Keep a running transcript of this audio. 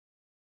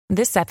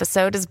This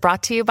episode is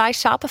brought to you by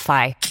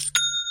Shopify.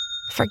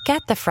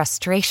 Forget the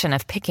frustration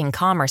of picking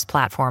commerce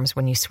platforms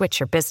when you switch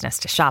your business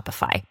to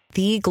Shopify,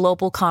 the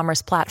global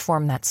commerce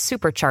platform that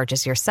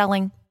supercharges your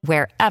selling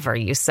wherever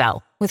you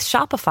sell. With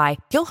Shopify,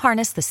 you'll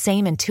harness the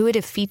same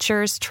intuitive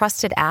features,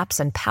 trusted apps,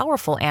 and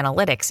powerful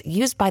analytics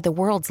used by the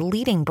world's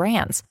leading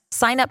brands.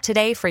 Sign up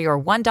today for your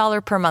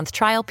 $1 per month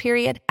trial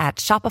period at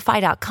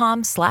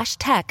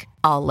shopify.com/tech,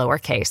 all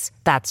lowercase.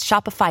 That's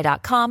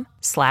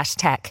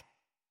shopify.com/tech.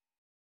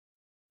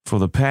 For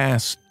the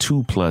past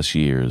 2+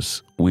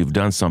 years, we've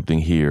done something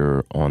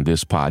here on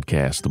this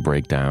podcast, The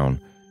Breakdown,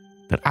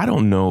 that I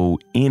don't know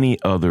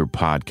any other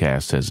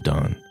podcast has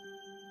done.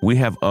 We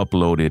have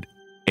uploaded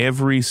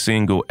every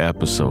single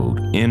episode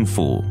in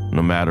full,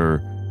 no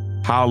matter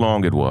how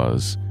long it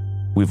was.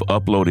 We've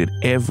uploaded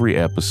every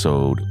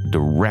episode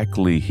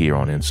directly here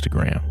on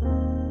Instagram.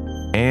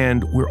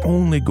 And we're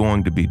only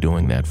going to be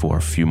doing that for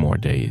a few more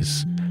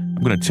days.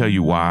 I'm going to tell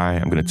you why.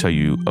 I'm going to tell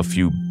you a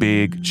few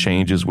big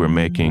changes we're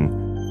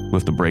making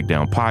with the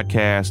Breakdown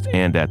podcast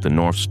and at the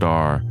North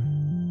Star.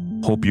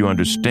 Hope you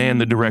understand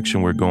the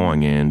direction we're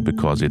going in,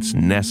 because it's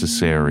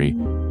necessary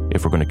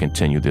if we're going to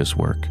continue this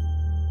work.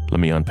 Let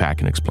me unpack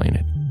and explain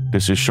it.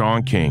 This is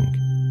Sean King,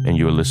 and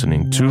you're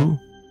listening to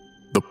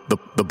The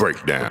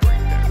Breakdown.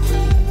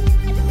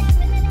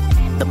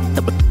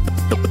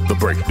 The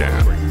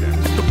Breakdown.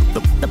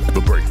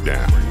 The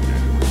Breakdown.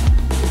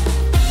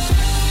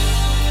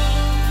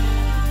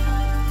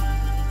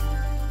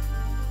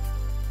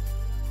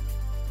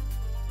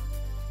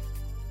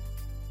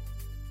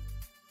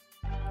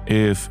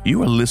 If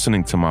you are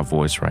listening to my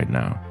voice right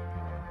now,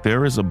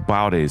 there is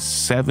about a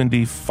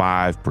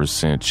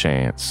 75%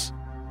 chance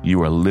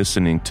you are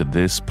listening to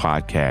this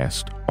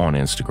podcast on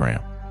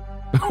Instagram,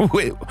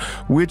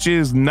 which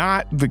is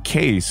not the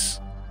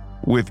case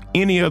with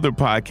any other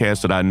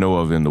podcast that I know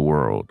of in the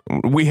world.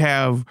 We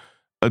have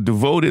a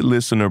devoted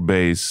listener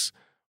base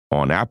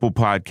on Apple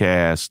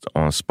Podcasts,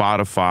 on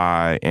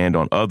Spotify, and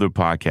on other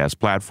podcast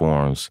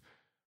platforms.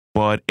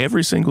 But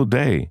every single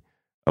day,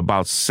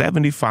 about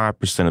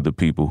 75% of the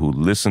people who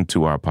listen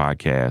to our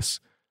podcasts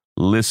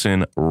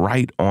listen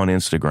right on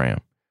Instagram.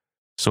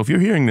 So if you're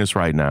hearing this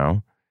right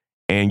now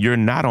and you're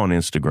not on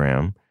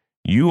Instagram,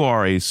 you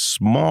are a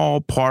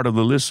small part of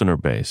the listener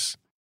base.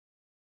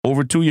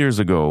 Over 2 years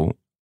ago,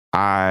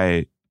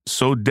 I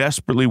so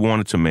desperately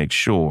wanted to make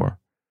sure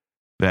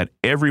that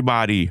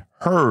everybody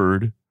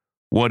heard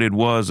what it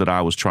was that I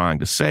was trying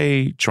to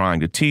say, trying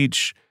to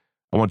teach.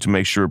 I wanted to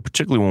make sure,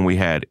 particularly when we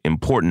had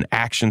important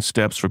action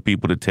steps for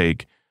people to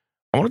take,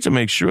 I wanted to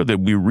make sure that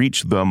we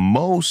reach the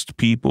most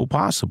people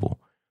possible.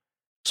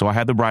 So I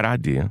had the bright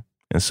idea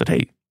and said,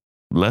 hey,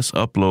 let's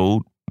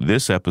upload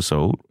this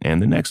episode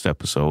and the next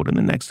episode and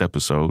the next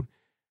episode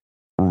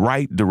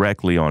right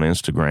directly on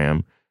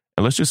Instagram,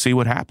 and let's just see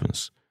what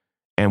happens.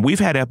 And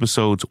we've had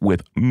episodes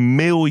with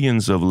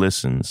millions of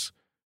listens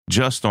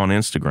just on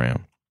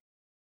Instagram.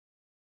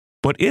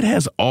 But it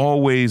has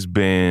always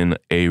been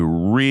a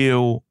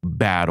real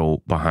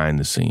battle behind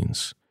the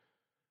scenes.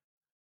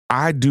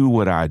 I do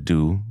what I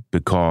do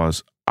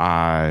because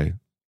I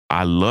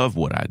love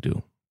what I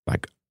do.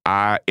 Like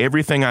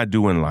everything I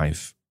do in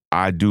life,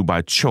 I do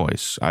by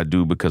choice. I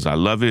do because I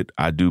love it.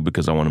 I do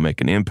because I want to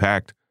make an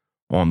impact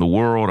on the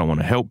world. I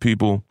want to help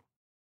people.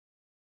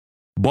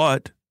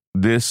 But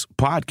this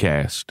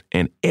podcast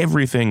and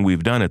everything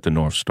we've done at the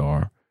North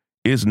Star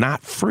is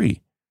not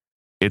free.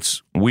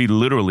 We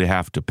literally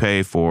have to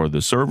pay for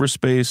the server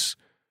space.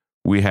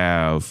 We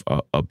have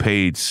a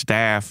paid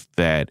staff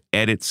that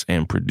edits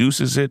and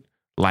produces it,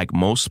 like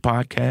most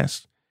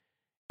podcasts.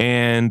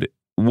 And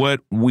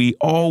what we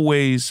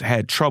always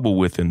had trouble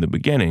with in the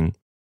beginning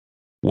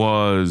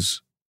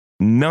was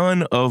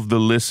none of the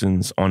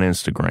listens on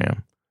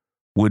Instagram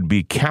would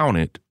be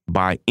counted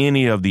by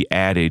any of the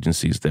ad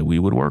agencies that we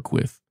would work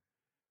with.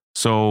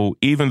 So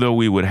even though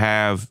we would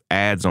have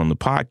ads on the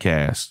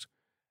podcast,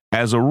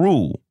 as a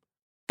rule,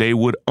 they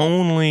would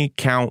only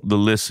count the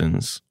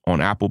listens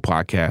on Apple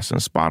Podcasts and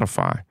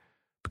Spotify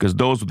because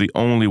those were the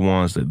only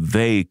ones that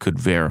they could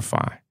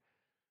verify.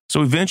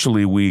 So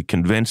eventually we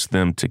convinced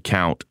them to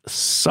count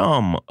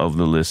some of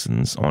the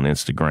listens on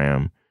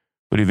Instagram,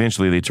 but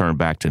eventually they turned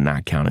back to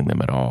not counting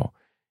them at all.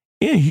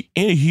 In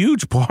a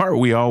huge part,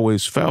 we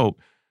always felt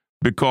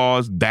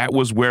because that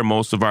was where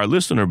most of our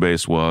listener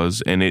base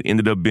was, and it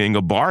ended up being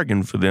a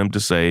bargain for them to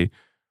say,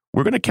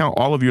 we're going to count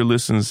all of your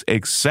listens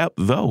except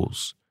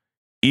those,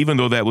 even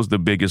though that was the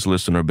biggest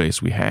listener base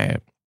we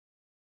had.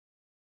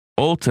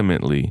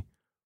 Ultimately,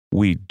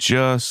 we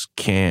just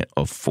can't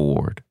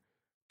afford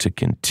to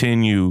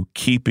continue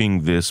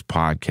keeping this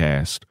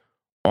podcast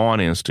on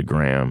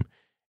Instagram.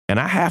 And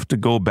I have to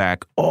go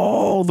back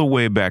all the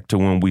way back to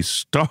when we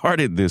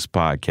started this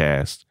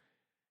podcast.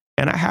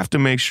 And I have to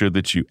make sure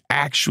that you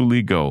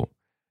actually go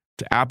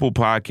to Apple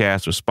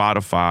Podcasts or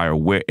Spotify or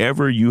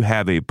wherever you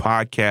have a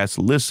podcast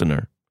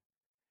listener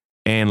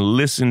and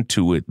listen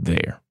to it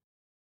there.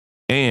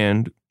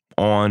 And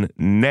on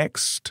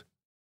next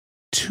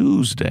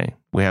Tuesday,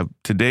 we have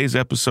today's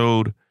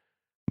episode,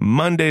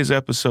 Monday's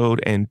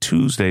episode, and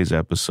Tuesday's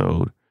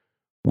episode.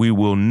 we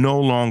will no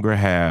longer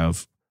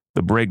have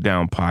the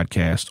Breakdown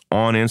podcast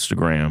on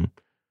Instagram.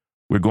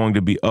 We're going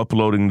to be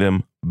uploading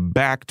them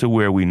back to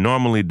where we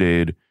normally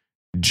did,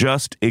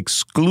 just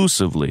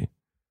exclusively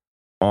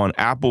on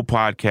Apple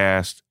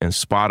Podcasts and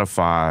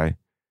Spotify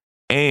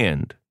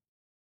and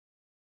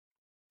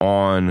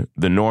on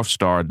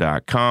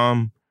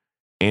thenorthstar.com.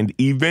 And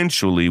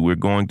eventually we're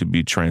going to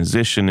be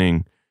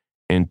transitioning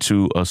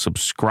into a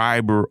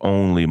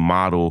subscriber-only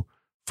model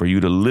for you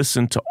to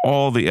listen to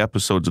all the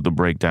episodes of The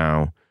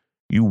Breakdown.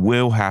 You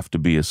will have to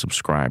be a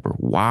subscriber.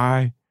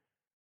 Why?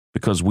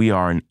 Because we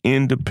are an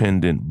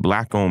independent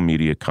Black-owned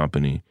media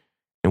company,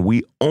 and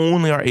we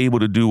only are able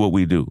to do what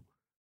we do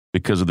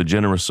because of the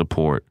generous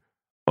support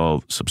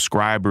of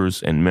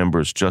subscribers and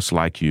members just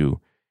like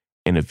you.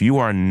 And if you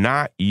are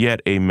not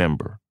yet a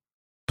member,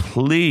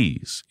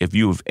 please, if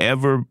you have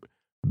ever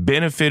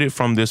benefited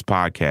from this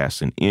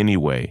podcast in any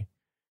way,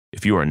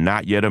 if you are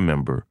not yet a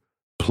member,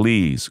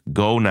 please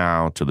go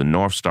now to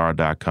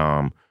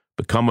thenorthstar.com,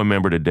 become a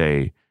member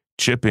today,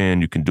 chip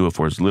in. You can do it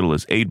for as little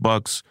as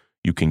 $8.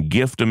 You can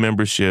gift a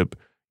membership.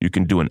 You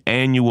can do an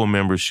annual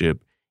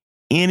membership.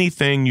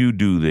 Anything you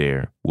do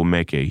there will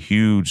make a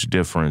huge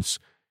difference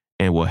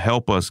and will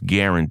help us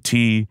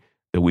guarantee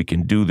that we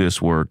can do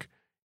this work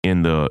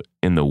in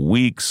the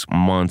weeks,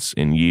 months,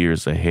 and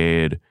years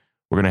ahead.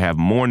 We're going to have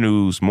more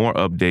news, more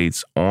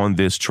updates on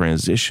this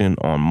transition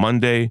on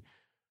Monday.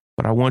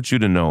 But I want you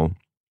to know,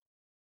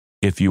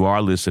 if you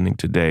are listening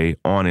today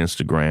on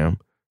Instagram,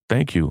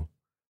 thank you.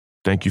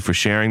 Thank you for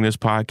sharing this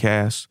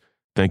podcast.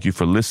 Thank you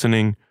for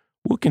listening.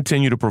 We'll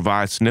continue to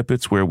provide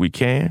snippets where we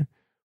can,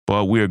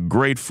 but we're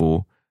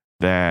grateful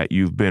that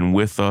you've been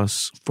with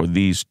us for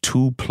these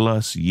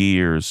 2+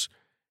 years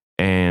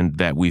and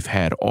that we've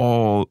had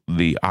all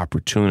the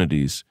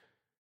opportunities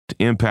to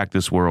impact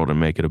this world and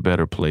make it a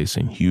better place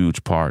in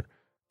huge part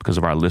because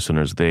of our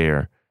listeners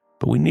there.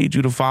 But we need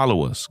you to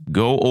follow us.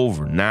 Go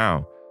over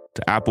now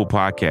to Apple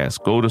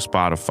Podcasts, go to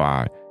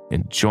Spotify,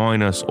 and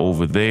join us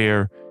over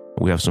there.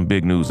 We have some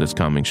big news that's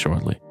coming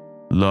shortly.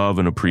 Love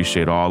and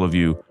appreciate all of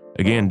you.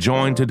 Again,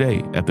 join today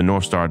at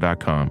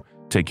thenorthstar.com.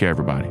 Take care,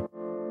 everybody.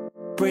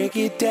 Break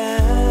it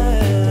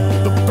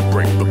down. The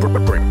breakdown.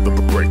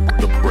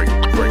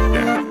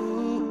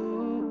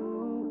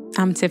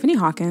 I'm Tiffany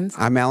Hawkins.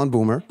 I'm Alan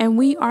Boomer. And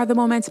we are the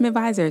Momentum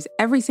Advisors.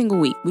 Every single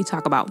week, we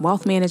talk about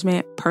wealth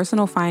management,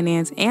 personal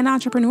finance, and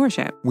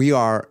entrepreneurship. We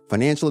are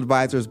financial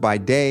advisors by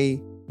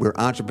day. We're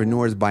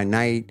entrepreneurs by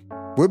night.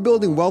 We're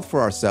building wealth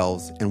for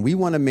ourselves, and we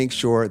want to make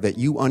sure that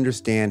you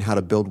understand how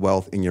to build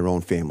wealth in your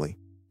own family.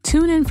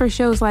 Tune in for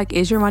shows like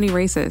Is Your Money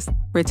Racist?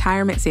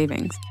 Retirement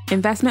Savings,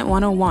 Investment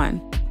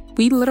 101.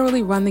 We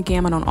literally run the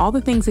gamut on all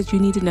the things that you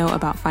need to know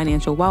about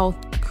financial wealth,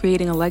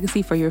 creating a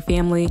legacy for your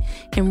family,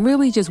 and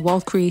really just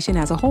wealth creation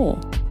as a whole.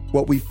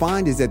 What we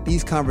find is that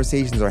these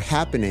conversations are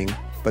happening,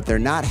 but they're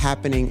not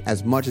happening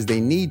as much as they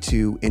need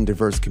to in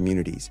diverse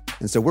communities.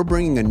 And so we're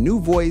bringing a new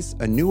voice,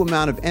 a new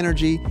amount of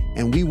energy,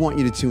 and we want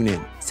you to tune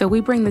in. So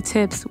we bring the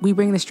tips, we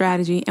bring the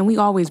strategy, and we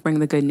always bring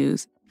the good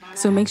news.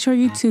 So make sure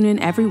you tune in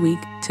every week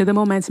to the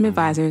Momentum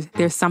Advisors.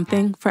 There's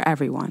something for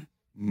everyone.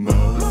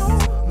 Momentum.